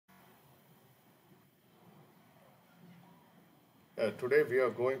Today we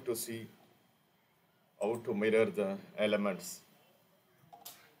are going to see how to mirror the elements.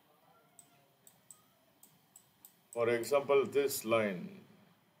 For example, this line,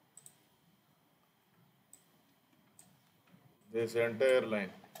 this entire line,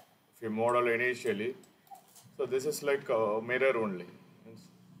 if you model initially, so this is like a mirror only.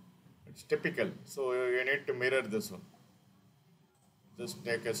 It's typical. So you need to mirror this one. Just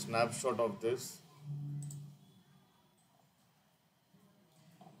take a snapshot of this.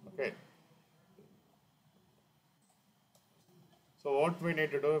 Okay. So what we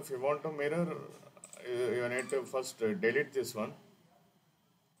need to do if you want to mirror, you need to first delete this one.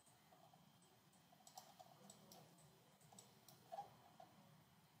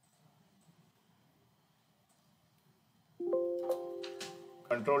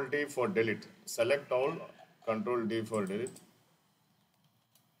 Control D for delete. Select all. Control D for delete.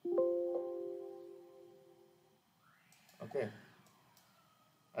 Okay.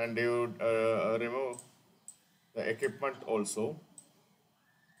 And you remove the equipment also.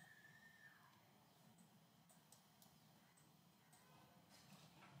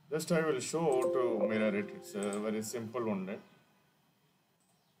 Just I will show how to mirror it. It's a very simple one. Right?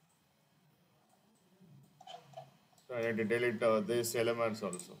 So I need to delete these elements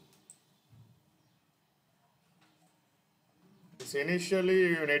also. This initially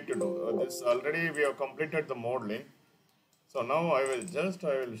you need to do this already. We have completed the modeling. So now I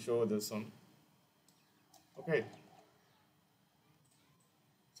will show this one. Okay.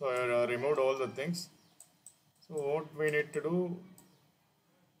 So I removed all the things. So what we need to do?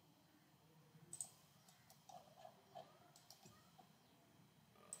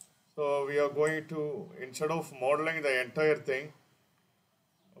 So we are going to, instead of modeling the entire thing,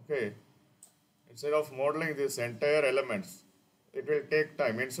 okay, instead of modeling this entire elements, it will take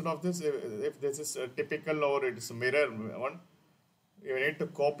time. Instead of this, if this is a typical or it's a mirror one, you need to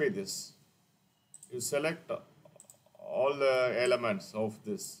copy this. You select all the elements of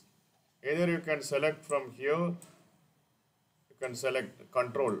this. Either you can select from here, you can select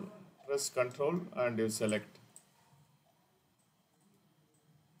control, press control and you select.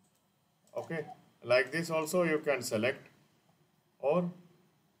 Okay, like this also you can select, or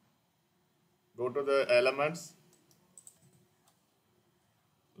go to the elements,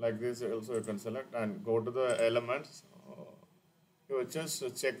 like this also you can select and go to the elements. You just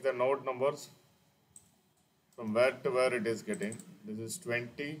check the node numbers from where to where it is getting. This is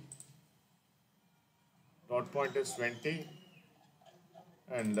 20, dot point is 20,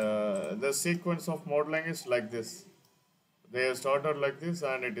 and the sequence of modeling is like this. They have started like this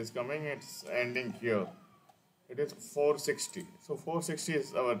and it is coming, it's ending here. It is 460. So 460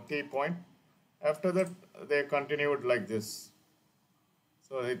 is our T point. After that, they continued like this.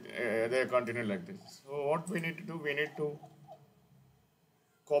 So they continue like this. So what we need to do, we need to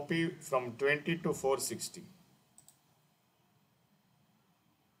copy from 20 to 460.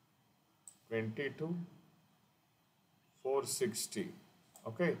 20 to 460.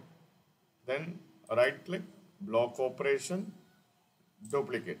 Okay. Then right click, block operation,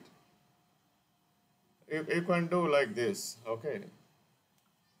 duplicate. You can do like this. Okay.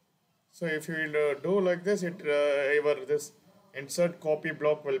 So if you will do like this, this insert copy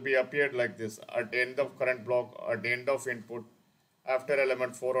block will be appeared like this at the end of current block, at the end of input, after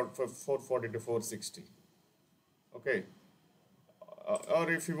element 440 to 460. Okay.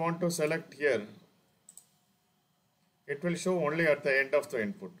 Or if you want to select here, it will show only at the end of the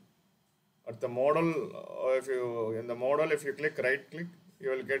input. At the model, in the model, if you click right click,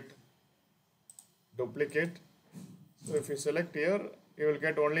 you will get duplicate. So if you select here, you will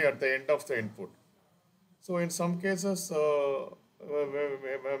get only at the end of the input. So in some cases, at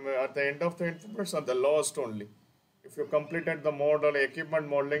the end of the input, it's at the last only. If you completed the model, equipment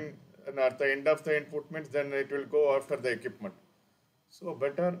modeling, and at the end of the input means then it will go after the equipment. So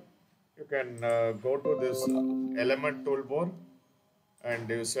better you can go to this element toolbar and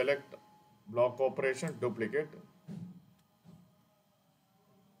you select block operation, duplicate.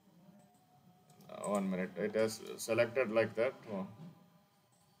 1 minute, it has selected like that.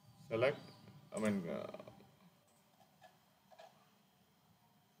 Select, I mean,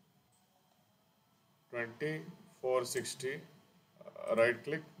 20, 460, right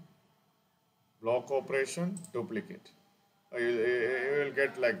click, block operation, duplicate. You will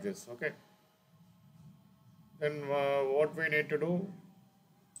get like this. Okay. Then what we need to do,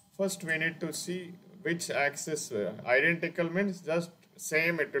 first we need to see which axis. Identical means just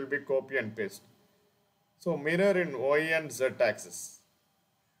same, it will be copy and paste. So mirror in Y and Z axis.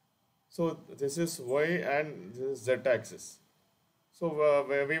 So this is Y and this is Z axis. So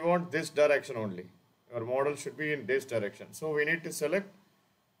we want this direction only. Your model should be in this direction. So we need to select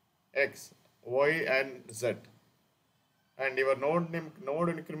X, Y and Z. And your node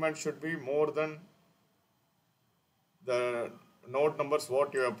increment should be more than the node numbers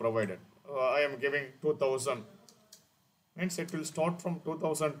what you have provided. I am giving 2000, means it will start from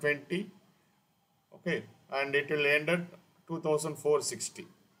 2020, okay, and it will end at 2460.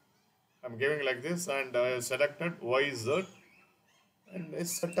 I'm giving like this, and I have selected YZ and a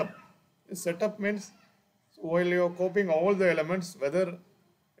setup. A setup means while you are copying all the elements, whether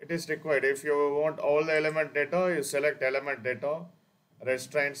it is required. If you want all the element data, you select element data.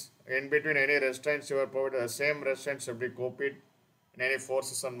 Restraints, in between any restraints you are provided, the same restraints should be copied in any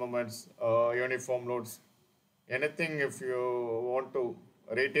forces and moments, uniform loads. Anything, if you want to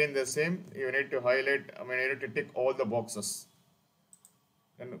retain the same, you need to highlight, you need to tick all the boxes.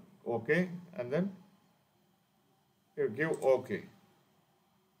 And OK, and then you give OK.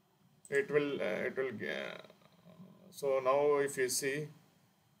 It will, so now if you see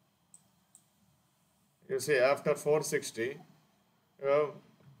after 460,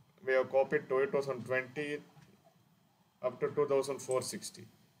 we have copied 2020 up to 2460.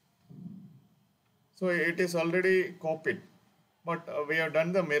 So it is already copied, but we have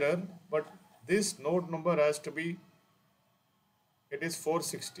done the mirror, but this node number has to be, it is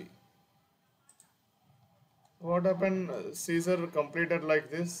 460. What happened? Caesar completed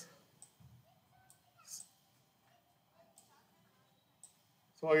like this.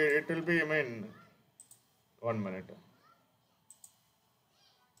 So it will be, 1 minute.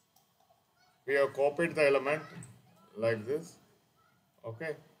 We have copied the element like this,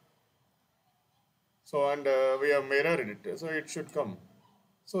 okay. So, and we have mirrored it, so it should come.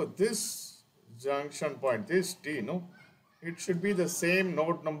 So this junction point, this T, no, it should be the same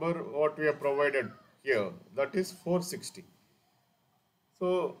node number what we have provided here, that is 460.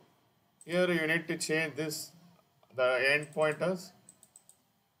 So here you need to change this, the end point as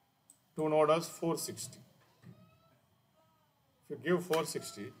to node as 460. If you give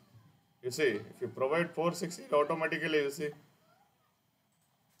 460, you see, if you provide 460, automatically you see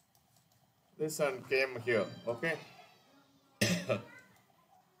this and came here, okay.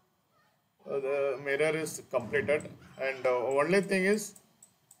 The mirror is completed, and only thing is,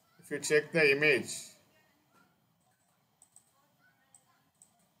 if you check the image,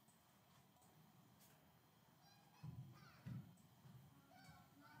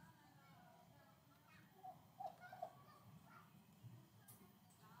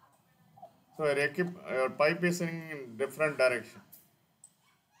 so your pipe is in different direction.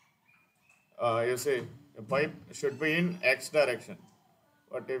 You see, the pipe should be in X direction,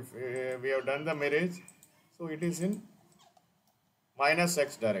 but if we have done the mirrors, so it is in minus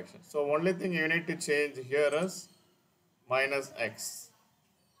X direction. So only thing you need to change here is minus X.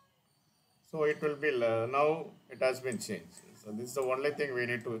 So it will be, now it has been changed. So this is the only thing we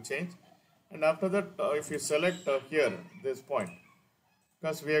need to change. And after that, if you select here, this point,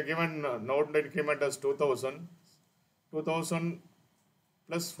 because we are given node increment as 2000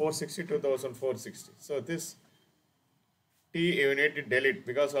 plus 460, 2460. So this T you need to delete,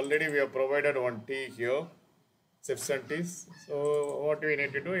 because already we have provided one T here, shifts and T's. So what we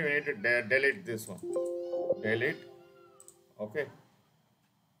need to do, you need to delete this one. Delete. Okay.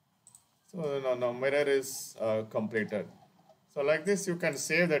 So now mirror is completed. So like this you can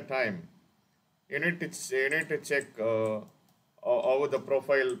save the time. You need to check how the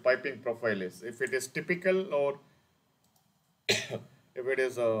piping profile is. If it is typical, or if it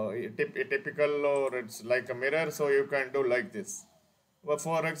is typical, or it's like a mirror, so you can do like this. But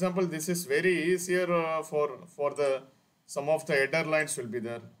for example, this is very easier for the, some of the header lines will be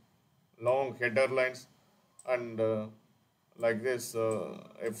there, long header lines, and like this,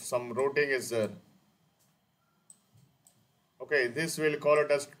 if some routing is there, okay, this will call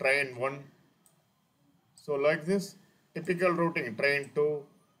it as train 1. So like this, typical routing, train 2,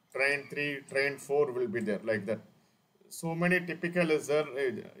 train 3, train 4 will be there, like that. So many typical is there.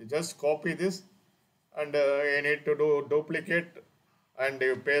 Just copy this, and you need to do duplicate, and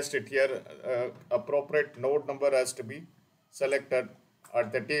you paste it here. Appropriate node number has to be selected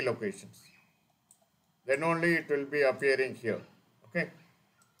at the T locations. Then only it will be appearing here. Okay.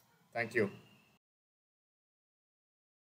 Thank you.